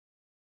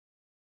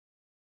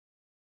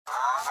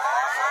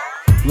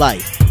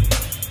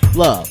life,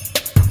 love,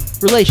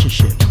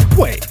 relationships.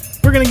 Wait,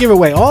 we're gonna give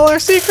away all our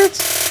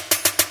secrets?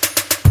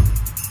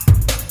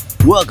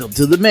 Welcome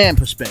to the Man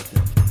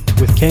Perspective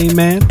With Kane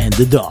Man. and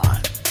the Dawn.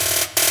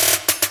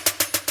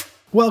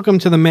 Welcome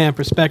to the Man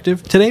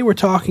Perspective. Today we're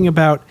talking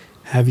about,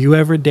 have you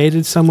ever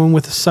dated someone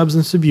with a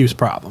substance abuse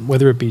problem?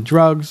 Whether it be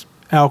drugs,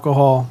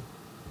 alcohol,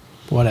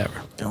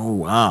 whatever. Oh,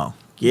 wow.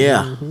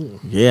 Yeah.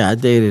 Yeah, I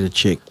dated a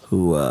chick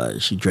who,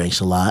 she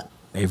drinks a lot.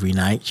 Every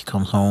night she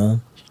comes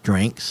home, she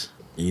drinks.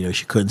 You know,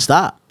 she couldn't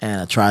stop. And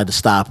I tried to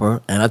stop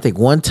her. And I think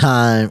one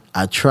time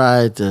I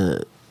tried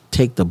to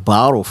take the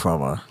bottle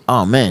from her.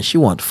 Oh, man, she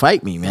wanted to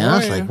fight me, man. I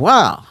was like,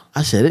 wow.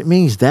 I said, it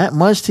means that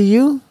much to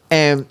you?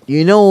 And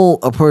you know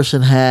a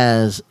person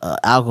has an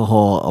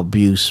alcohol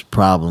abuse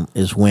problem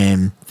is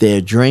when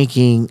they're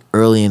drinking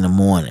early in the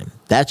morning.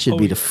 That should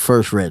be the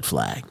first red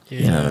flag. Yeah.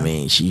 You know what I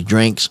mean? She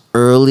drinks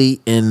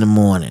early in the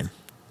morning.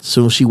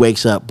 Soon as she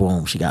wakes up,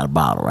 boom, she got a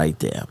bottle right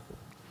there.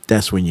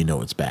 That's when you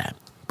know it's bad.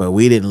 But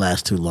we didn't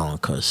last too long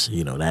because,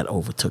 you know, that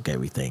overtook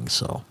everything.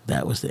 So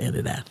that was the end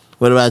of that.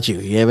 What about you?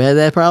 You ever had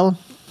that problem?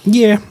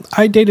 Yeah,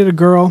 I dated a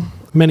girl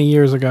many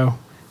years ago.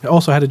 I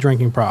also had a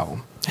drinking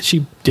problem.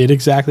 She did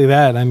exactly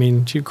that. I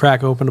mean, she'd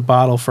crack open a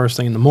bottle first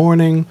thing in the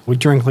morning. We'd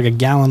drink like a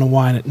gallon of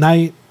wine at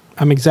night.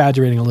 I'm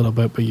exaggerating a little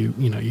bit, but you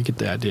get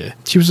the idea.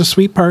 She was a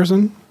sweet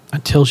person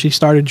until she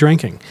started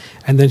drinking.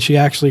 And then she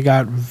actually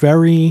got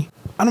very,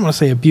 I don't want to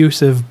say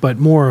abusive, but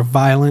more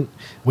violent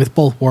with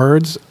both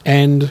words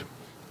and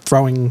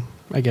throwing,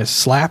 I guess,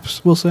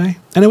 slaps, we'll say.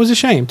 And it was a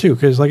shame, too,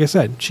 because like I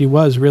said, she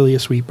was really a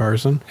sweet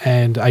person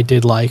and I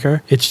did like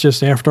her. It's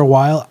just after a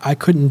while, I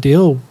couldn't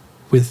deal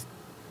with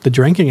the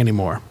drinking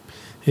anymore.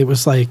 It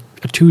was like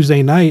a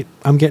Tuesday night,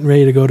 I'm getting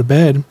ready to go to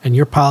bed, and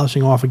you're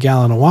polishing off a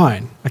gallon of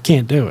wine. I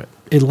can't do it.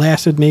 It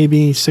lasted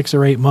maybe 6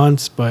 or 8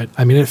 months, but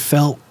I mean, it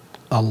felt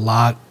a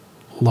lot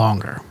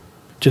longer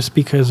just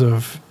because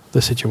of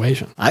the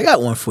situation. I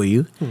got one for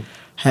you.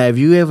 Have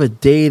you ever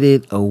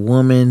dated a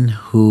woman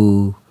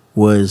who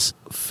was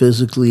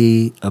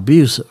physically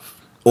abusive?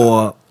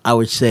 Or I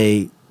would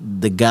say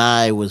the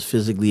guy was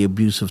physically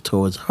abusive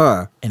towards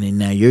her, and then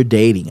now you're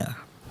dating her.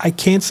 I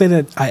can't say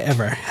that I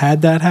ever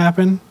had that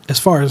happen.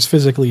 As far as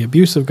physically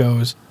abusive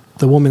goes,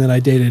 the woman that I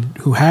dated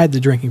who had the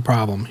drinking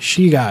problem,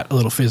 she got a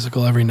little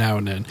physical every now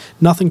and then.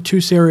 Nothing too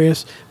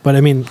serious, but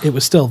I mean, it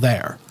was still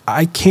there.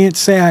 I can't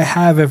say I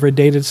have ever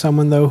dated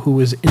someone, though, who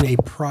was in a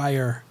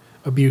prior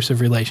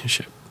abusive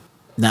relationship.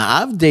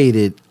 Now, I've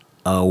dated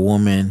a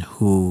woman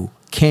who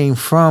came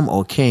from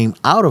or came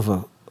out of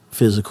a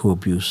physical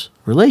abuse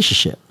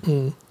relationship.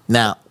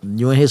 Now,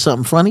 you want to hear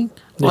something funny?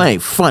 Well, it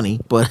ain't funny,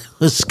 but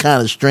it's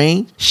kind of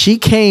strange. She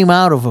came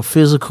out of a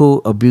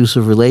physical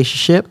abusive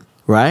relationship,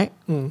 right?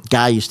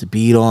 Guy used to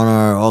beat on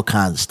her, all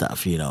kinds of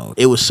stuff, you know.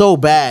 It was so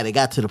bad, it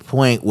got to the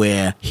point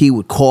where he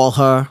would call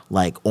her,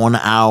 like, on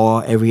the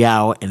hour, every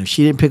hour, and if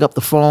she didn't pick up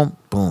the phone,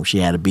 boom, she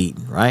had a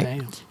beating, right?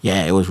 Damn.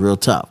 Yeah, it was real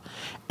tough.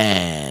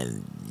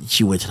 And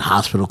she went to the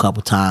hospital a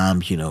couple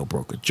times, you know,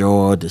 broke her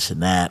jaw, this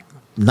and that.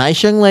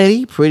 Nice young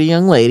lady, pretty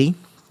young lady,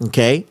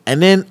 okay?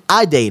 And then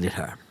I dated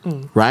her,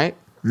 right?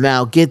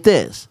 Now, get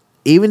this.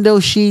 Even though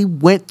she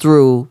went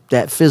through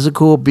that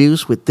physical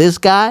abuse with this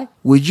guy,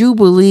 would you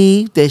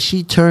believe that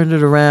she turned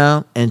it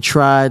around and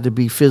tried to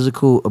be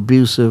physical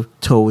abusive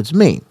towards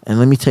me? And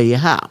let me tell you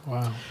how.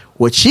 Wow.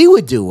 What she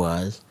would do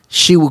was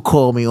she would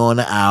call me on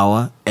the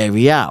hour,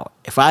 every hour.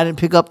 If I didn't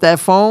pick up that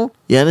phone,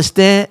 you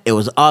understand? It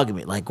was an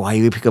argument. Like, why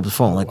you didn't pick up the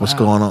phone? Like, what's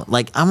going on?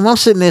 Like, I'm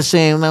sitting there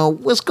saying, now,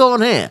 what's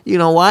going on? You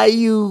know, why are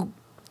you...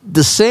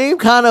 The same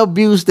kind of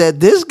abuse that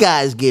this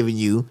guy's giving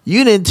you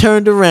then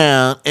turned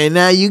around and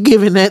now you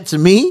giving that to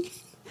me?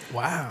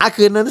 Wow. I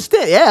couldn't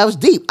understand. Yeah, I was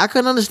deep. I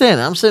couldn't understand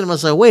it. I'm saying to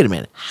myself, wait a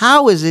minute.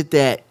 How is it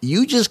that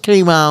you just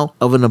came out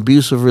of an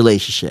abusive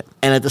relationship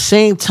and at the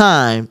same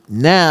time,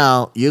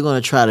 now you're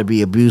going to try to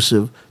be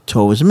abusive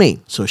towards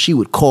me? So she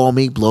would call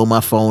me, blow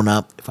my phone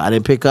up. If I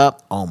didn't pick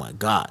up, oh my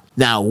God.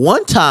 Now,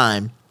 one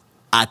time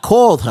I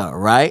called her,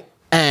 right?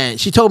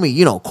 And she told me,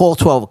 you know, call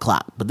 12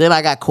 o'clock. But then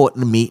I got caught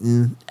in a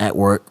meeting at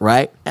work,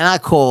 right? And I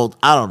called,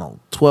 I don't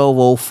know,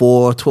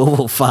 12:04,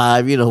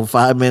 12:05, you know,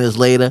 5 minutes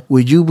later.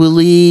 Would you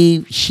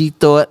believe she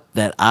thought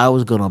that I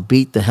was going to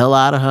beat the hell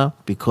out of her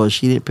because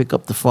she didn't pick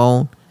up the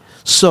phone?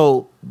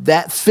 So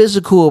that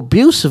physical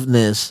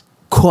abusiveness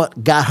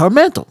got her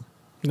mental.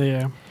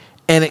 Yeah.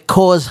 And it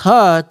caused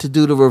her to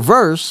do the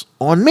reverse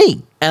on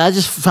me. And I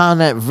just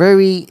found that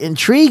very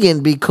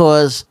intriguing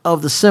because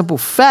of the simple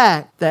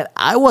fact that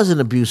I wasn't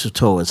abusive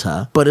towards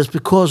her, but it's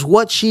because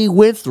what she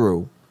went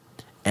through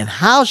and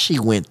how she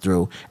went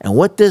through and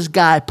what this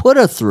guy put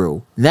her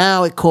through,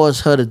 now it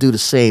caused her to do the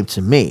same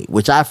to me,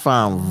 which I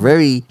found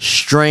very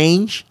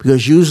strange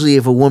because usually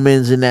if a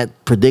woman's in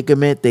that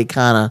predicament, they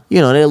kind of,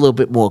 you know, they're a little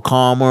bit more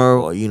calmer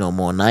or, you know,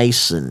 more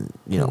nice and,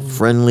 you know,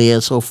 friendly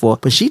and so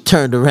forth. But she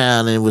turned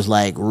around and was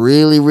like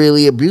really,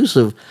 really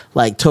abusive,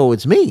 like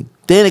towards me.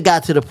 Then it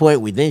got to the point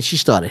where then she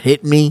started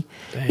hitting me,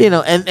 you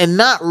know, and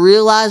not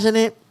realizing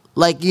it,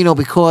 like, you know,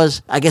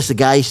 because I guess the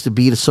guy used to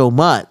beat her so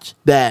much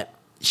that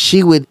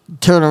she would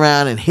turn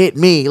around and hit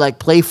me, like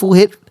playful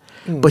hit,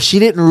 but she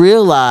didn't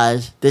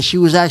realize that she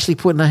was actually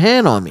putting her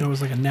hand on me. It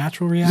was like a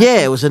natural reaction? Yeah,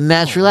 it was a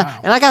natural wow.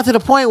 And I got to the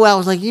point where I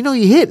was like, you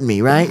hitting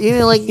me, right?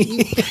 Like,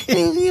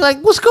 you're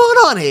like, what's going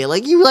on here?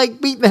 Like, you like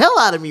beating the hell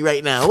out of me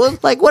right now.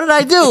 What did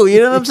I do? You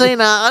know what I'm saying?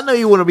 Now, I know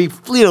you want to be,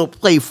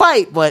 play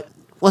fight, but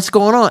what's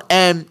going on?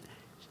 And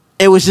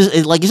it was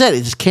just, like you said,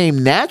 it just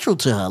came natural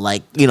to her.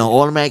 Like,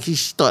 automatically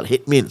she started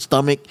hitting me in the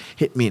stomach,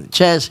 hit me in the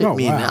chest, hit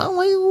me in the... I'm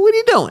like, what are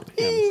you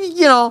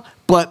doing?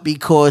 But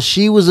because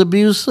she was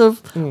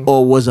abusive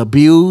or was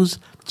abused,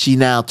 she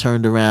now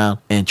turned around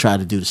and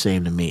tried to do the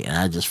same to me. And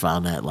I just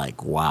found that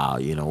like, wow,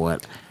 you know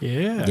what?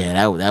 Yeah. Yeah,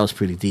 that was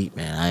pretty deep,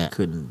 man. I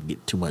couldn't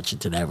get too much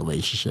into that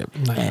relationship.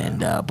 No. And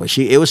but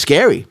it was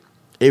scary.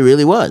 It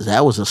really was.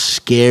 That was a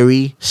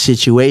scary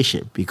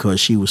situation because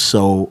she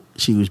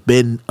was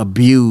been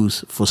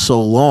abused for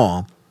so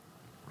long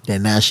that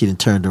now she done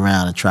turned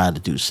around and tried to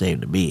do the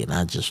same to me. And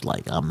I just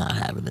like, I'm not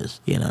having this.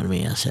 You know what I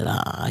mean? I said,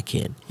 I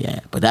can't.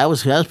 Yeah. But that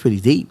was pretty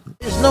deep.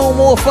 There's no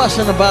more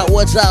fussing about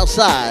what's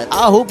outside.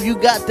 I hope you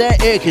got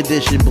that air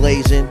conditioning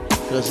blazing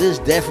because it's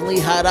definitely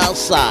hot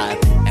outside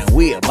and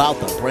we about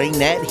to bring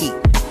that heat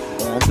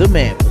on The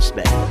Man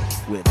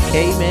Perspective with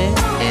K-Man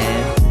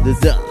and The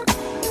Don.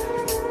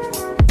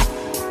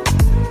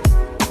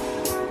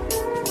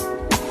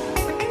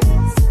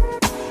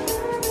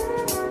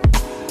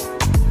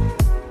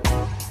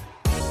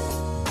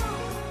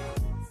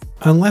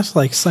 Unless,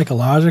 like,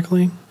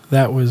 psychologically,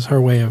 that was her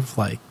way of,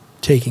 like,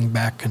 taking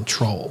back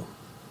control.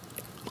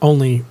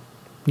 Only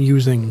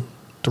using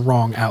the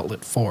wrong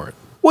outlet for it.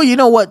 Well, you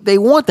know what? They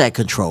want that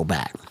control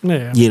back.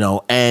 Yeah.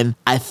 And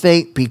I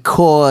think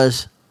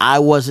because I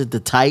wasn't the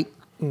type,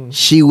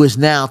 she was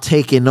now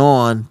taking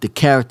on the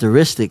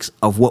characteristics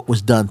of what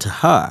was done to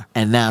her.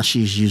 And now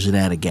she's using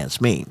that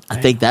against me.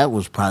 I think that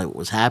was probably what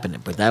was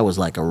happening. But that was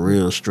like a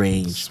real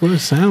strange... That's what it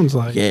sounds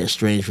like. Yeah,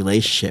 strange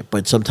relationship.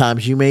 But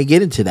sometimes you may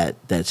get into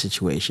that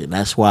situation.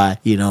 That's why,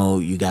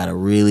 you got to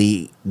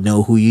really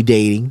know who you're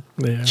dating.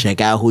 Yeah. Check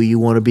out who you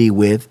want to be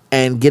with.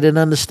 And get an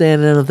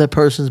understanding of that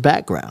person's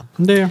background.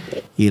 Yeah.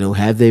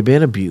 Have they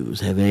been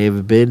abused? Have they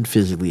ever been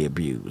physically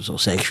abused or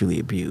sexually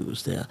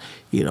abused? And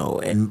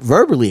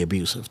verbally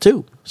abusive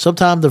too.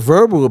 Sometimes the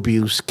verbal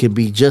abuse can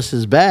be just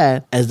as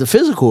bad as the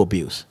physical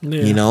abuse.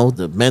 Yeah.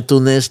 The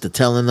mentalness, the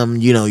telling them,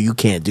 you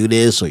can't do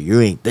this or you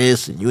ain't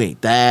this and you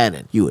ain't that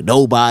and you a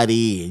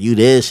nobody and you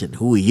this and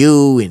who are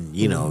you and,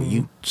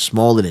 you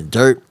smaller than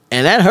dirt.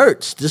 And that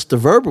hurts, just the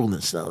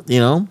verbalness, though,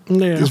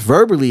 Yeah. Just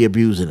verbally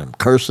abusing them,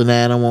 cursing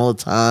at them all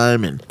the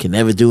time and can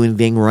never do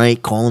anything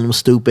right, calling them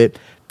stupid.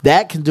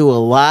 That can do a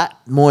lot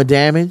more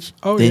damage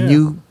than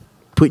you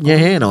putting your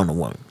hand on a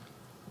woman.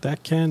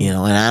 That can. And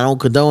I don't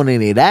condone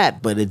any of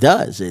that, but it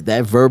does.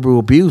 That verbal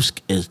abuse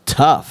is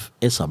tough.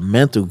 It's a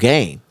mental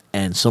game.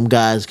 And some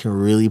guys can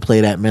really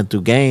play that mental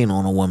game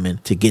on a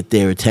woman to get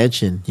their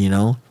attention,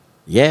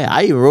 Yeah,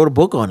 I even wrote a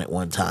book on it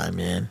one time,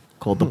 man,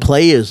 called The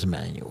Player's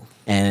Manual.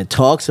 And it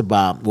talks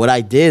about what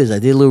I did is I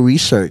did a little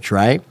research,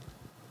 right?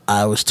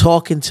 I was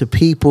talking to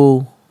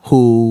people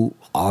who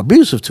are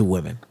abusive to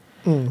women,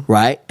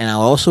 right? And I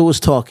also was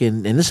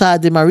talking, and this is how I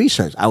did my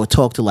research. I would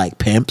talk to like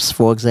pimps,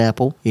 for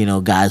example,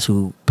 guys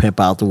who pimp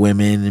out the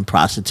women and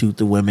prostitute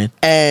the women.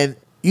 And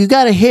you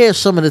got to hear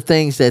some of the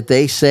things that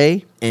they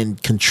say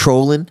and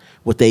controlling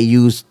what they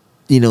use,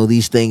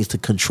 these things to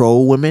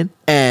control women.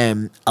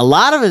 And a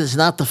lot of it is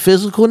not the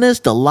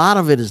physicalness. A lot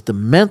of it is the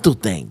mental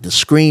thing, the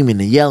screaming,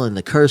 the yelling,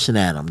 the cursing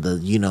at them,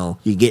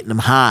 you're getting them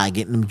high,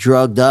 getting them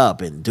drugged up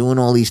and doing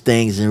all these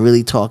things and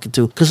really talking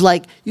to. Because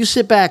like you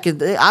sit back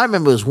and I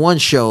remember there was one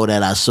show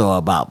that I saw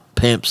about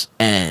pimps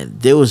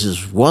and there was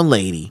this one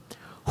lady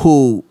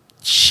who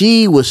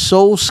she was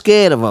so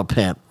scared of her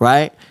pimp,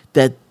 right?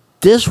 That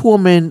this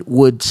woman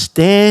would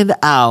stand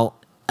out.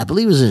 I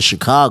believe it was in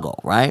Chicago,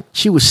 right?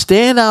 She would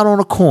stand out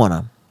on a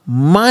corner,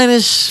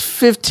 minus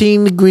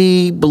 15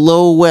 degree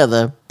below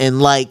weather,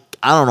 and like,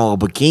 I don't know, a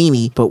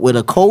bikini, but with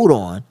a coat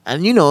on.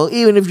 And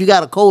even if you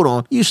got a coat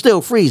on, you're still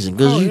freezing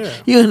because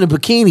you're in a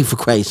bikini, for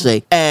Christ's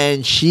sake.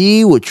 And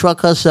she would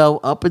truck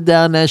herself up and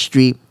down that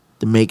street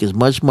to make as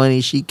much money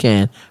as she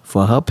can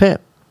for her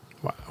pimp.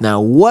 Wow. Now,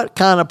 what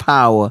kind of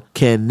power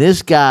can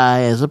this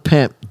guy as a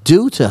pimp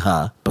do to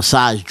her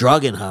besides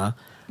drugging her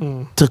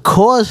to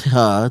cause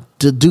her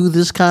to do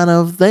this kind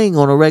of thing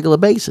on a regular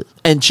basis?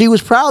 And she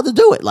was proud to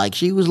do it. Like,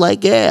 she was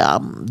like, yeah,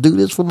 I'm do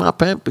this for my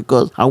pimp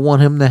because I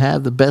want him to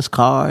have the best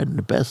car and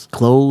the best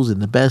clothes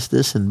and the best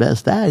this and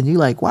best that. And you're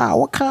like, wow,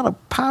 what kind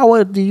of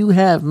power do you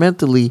have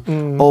mentally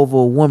over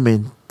a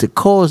woman to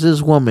cause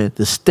this woman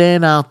to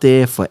stand out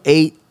there for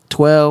 8,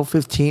 12,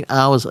 15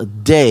 hours a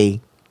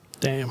day?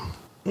 Damn.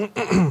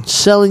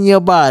 Selling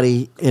your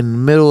body in the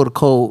middle of the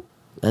cold.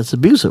 That's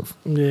abusive.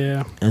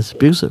 Yeah. That's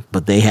abusive.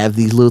 But they have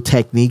these little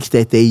techniques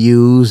that they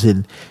use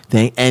and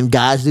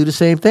guys do the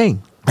same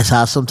thing. That's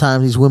how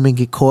sometimes these women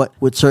get caught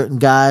with certain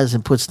guys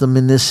and puts them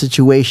in this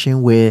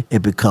situation where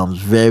it becomes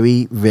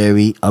very,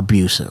 very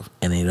abusive.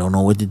 And they don't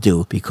know what to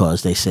do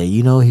because they say,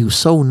 he was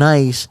so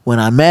nice when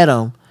I met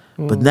him,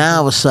 But now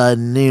all of a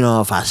sudden,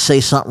 if I say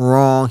something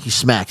wrong, he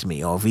smacks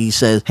me. Or if he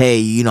says,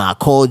 hey, I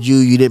called you,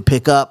 you didn't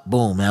pick up,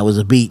 boom, that was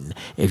a beating.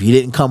 If you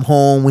didn't come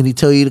home when he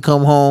tell you to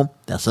come home,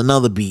 that's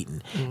another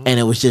beating. And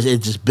it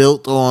just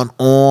built on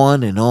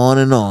and on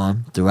and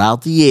on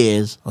throughout the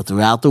years or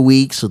throughout the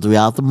weeks or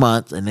throughout the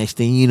months. And next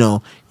thing you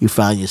know, you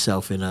find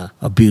yourself in an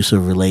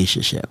abusive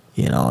relationship,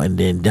 and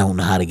then don't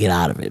know how to get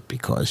out of it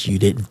because you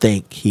didn't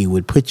think he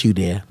would put you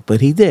there.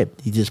 But he did.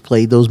 He just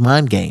played those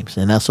mind games.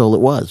 And that's all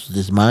it was,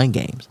 just mind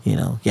games,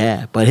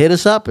 Yeah. But hit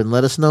us up and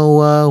let us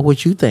know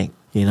what you think.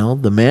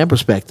 The Man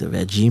Perspective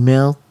at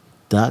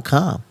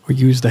gmail.com. Or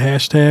use the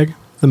hashtag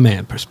The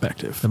Man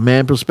Perspective. The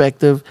Man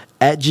Perspective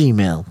at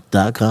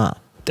gmail.com.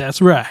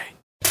 That's right.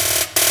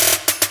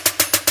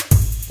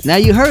 Now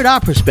you heard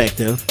our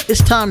perspective.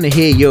 It's time to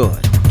hear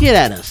yours. Get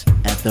at us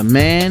at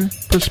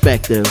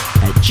themanperspective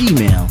at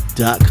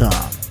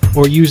gmail.com.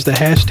 Or use the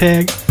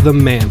hashtag The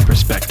Man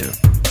Perspective.